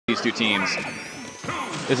these two teams.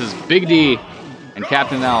 This is Big D and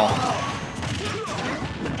Captain L.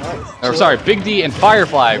 Or sorry, Big D and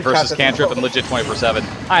Firefly versus Kantrip and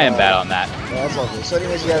Legit247. I am bad on that. Yeah, that's lovely. So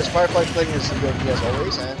anyways, you guys, Firefly playing as good as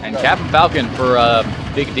always. And Captain Falcon for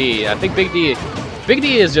Big D. I think Big D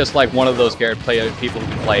is just like one of those people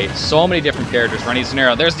who can play so many different characters for any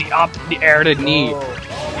scenario. There's the up, the air to knee.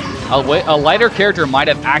 A lighter character might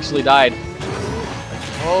have actually died.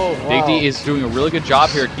 Oh, wow. Big D is doing a really good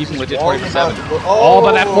job here keeping Legit247. Oh,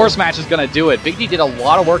 but that force match is going to do it. Big D did a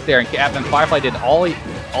lot of work there, and Captain Firefly did all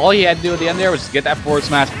he had to do at the end there was get that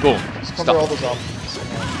force match. Boom. Just cover all those off.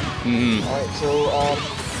 Alright, so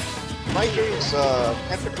my theory is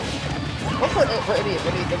Kantrip. For any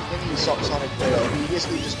Sonic player, you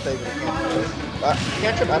basically just play with a Kantrip.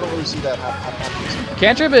 Kantrip, I don't really see that happening.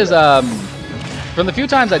 Kantrip is from the few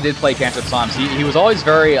times I did play Kantrip Psalms, he was always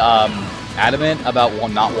very adamant about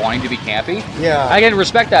not wanting to be campy. Yeah. I can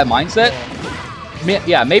respect that mindset.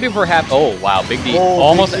 Yeah, maybe perhaps. Oh wow, Big D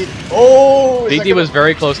almost. Big D was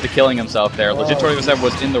very close to killing himself there. Legit247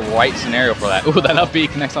 was in the right scenario for that. Ooh, that up B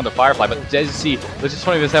connects onto Firefly, but as you see,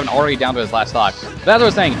 Legit247 already down to his last stock. That's what I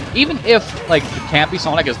was saying. Even if like campy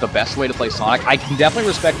Sonic is the best way to play Sonic, I can definitely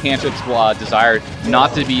respect Kantrip's desire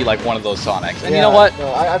not to be like one of those Sonics. And you know what?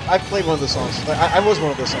 No, I've played one of those Sonics. I was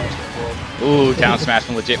one of those Sonics before. Ooh, down smash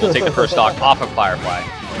from Legit. We'll take the first stock off of Firefly.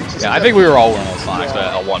 Yeah, I think we were all one of those Sonics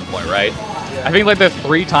at one point, right? I think like the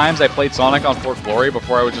 3 times I played Sonic on Fourth Glory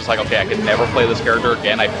before I was just like, okay, I can never play this character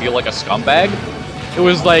again. I feel like a scumbag. It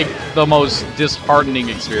was like the most disheartening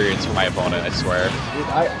experience for my opponent, I swear. Dude,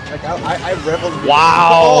 I reveled.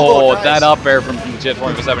 Wow, nice. That up air from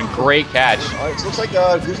Legit247, great catch. Alright, so it looks like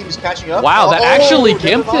Blue Team is catching up. Wow, that actually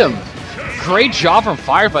gimped him. Great job from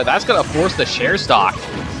Firefly. That's gonna force the share stock.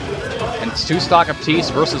 And it's 2 stock apiece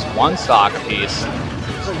versus 1 stock apiece.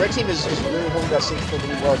 So Red Team is really holding that same field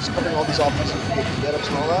really well, just covering all these offensive get-ups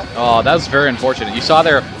and all that. Oh, that was very unfortunate. You saw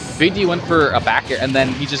there, Big D went for a back air, and then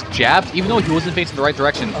he just jabbed, even though he wasn't facing the right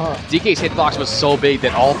direction. DK's hitbox was so big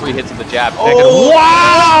that all 3 hits of the jab.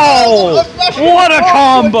 Wow! What a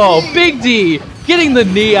combo! Big D getting the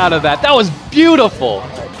knee out of that. That was beautiful.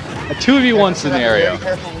 A 2v1 scenario.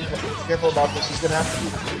 Careful about this. He's going to have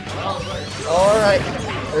to. All right.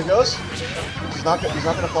 There he goes. He's not going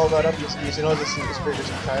to follow that up. He's knows this figure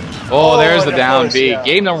some time. Oh, there's the down B. Yeah.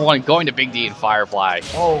 Game number 1 going to Big D and Firefly.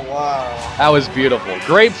 Oh, wow. That was beautiful.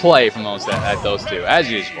 Great play from those two, as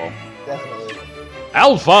usual. Definitely.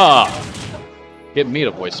 Alpha! Get me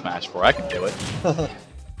to voice smash for. I can do it.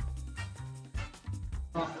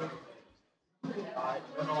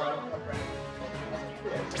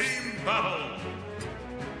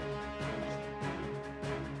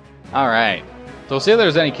 All right. So see if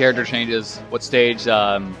there's any character changes, what stage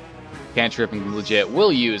Kantrip and Legit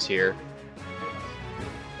will use here.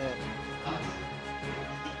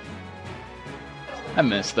 I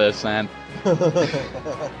miss this, man.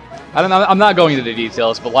 I don't know. I'm not going into the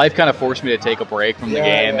details, but life kind of forced me to take a break from the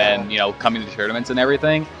game and, you know, coming to tournaments and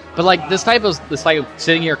everything. But like this type of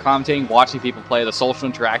sitting here commentating, watching people play, the social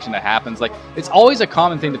interaction that happens, like it's always a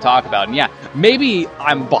common thing to talk about. And yeah, maybe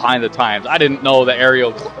I'm behind the times. I didn't know the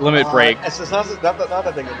aerial limit break. It's not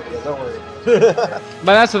that big of a deal. Don't worry. But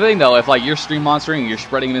that's the thing, though. If like you're stream monstering, you're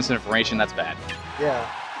spreading misinformation, that's bad. Yeah.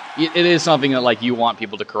 It is something that like you want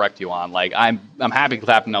people to correct you on. Like I'm happy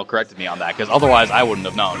Captain L corrected me on that because otherwise I wouldn't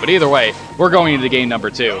have known. But either way, we're going into game number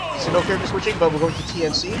 2. So no character switching, but we're going to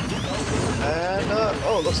TNC. And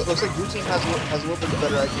looks like Blue Team has a little bit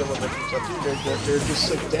better idea what they're up to. They're just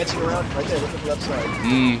like dancing around right there, looking for that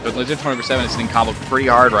side. But Legit247 is hitting combo pretty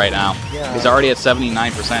hard right now. Yeah. He's already at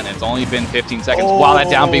 79%. And it's only been 15 seconds. Wow, that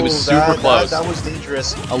down B was super close. That was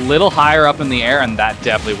dangerous. A little higher up in the air, and that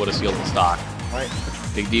definitely would have sealed the stock. All right.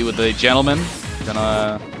 Big D with the gentleman.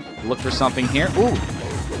 Gonna look for something here. Ooh.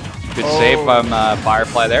 Good save from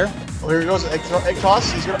Firefly there. Oh, here he goes. Egg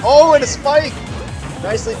toss. He's gonna. Oh, and a spike.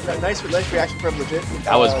 Nice reaction from Legit.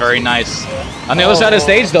 That was very nice. On the other side of the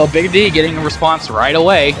stage, though, Big D getting a response right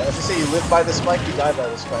away. Yeah, as I say, you live by the spike, you die by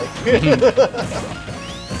the spike.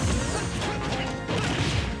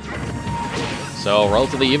 So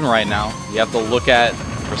relatively even right now. You have to look at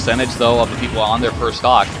percentage, though, of the people on their first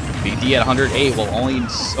stock. Big D at 108 will only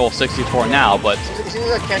 64 now, but it seems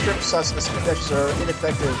like Kantrip's specific dashes are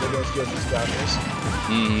ineffective against these dashes.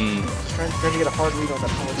 Just trying to get a hard lead on that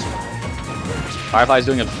point. Firefly's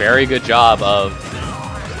doing a very good job of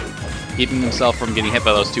keeping himself from getting hit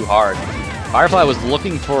by those too hard. Firefly was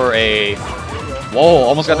looking for a... Whoa,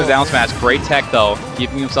 almost got the down smash. Great tech, though,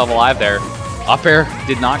 keeping himself alive there. Up air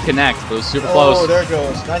did not connect. It was super close. Oh, there it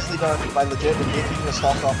goes. Nicely done by Legit and taking the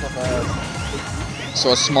stock off of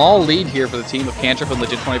So a small lead here for the team of Kantrip and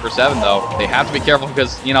Legit247, though. They have to be careful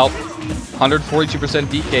because, you know, 142%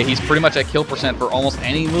 DK. He's pretty much at kill percent for almost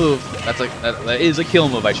any move. That is a kill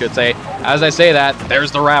move, I should say. As I say that,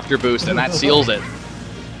 there's the Raptor boost, and that seals it.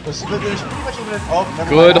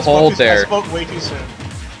 Good hold there. I spoke way too soon.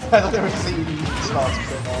 I thought there was CED spots.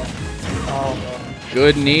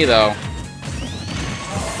 Good knee, though.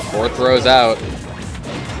 Fourth throw's out.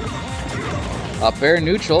 Up air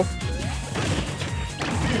neutral.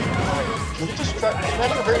 Just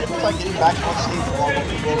having a very difficult time getting back on stage while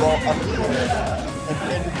up here.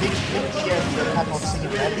 And big TM that happen on stage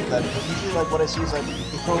and everything that. Usually, like, what I see is, like,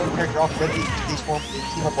 you throw a character off, then they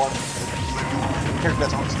team up on the character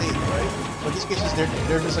that's on stage, right? But in these cases,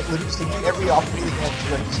 they're just, like, literally just taking every opportunity they can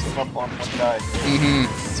to, like, just team up on one guy.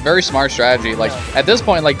 It's a very smart strategy. Like, at this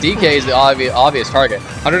point, like, DK is the obvious target.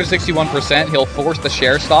 161%, he'll force the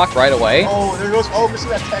share stock right away. Oh, there goes, missing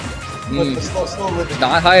that tech. Slow living.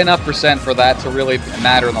 Not high enough percent for that to really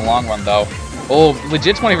matter in the long run, though. Oh,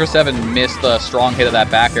 Legit247 missed the strong hit of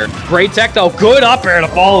that back air. Great tech, though. Good up air to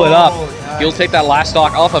follow it up. Nice. He'll take that last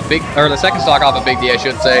stock off a big, or the second stock off a big D, I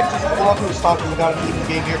should say.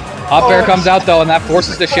 Up air comes out, though, and that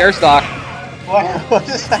forces the share stock. What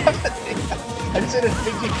is happening? I just said it's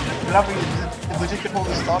big D. Legit could hold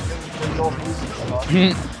the stock and go losing the stock.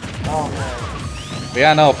 Oh, man. But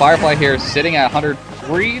yeah, no, Firefly here is sitting at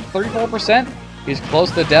 34%. He's close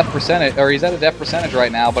to death percentage, or he's at a death percentage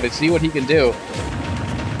right now, but let's see what he can do.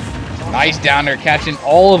 Nice down there, catching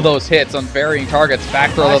all of those hits on varying targets. Back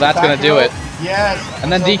throw, though, that's going to do it. Yes.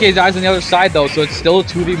 And then DK dies on the other side, though, so it's still a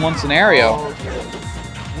 2v1 scenario.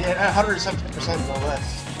 Yeah, 170% no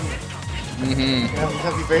less.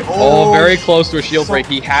 Very close to a shield break.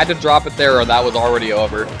 He had to drop it there, or that was already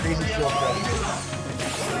over. Crazy shield break.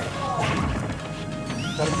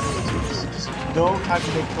 No time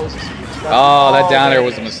to make choices. Oh, that down air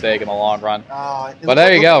was a mistake in the long run. But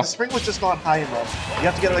there you go. The spring was just not high enough. You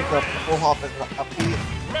have to get like the full hop and up beat,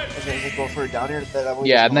 and then go for a down air.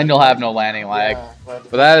 Yeah, and then you'll have no landing lag. Yeah,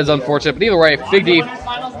 but that is unfortunate. But either way,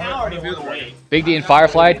 Big D and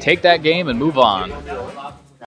Firefly take that game and move on.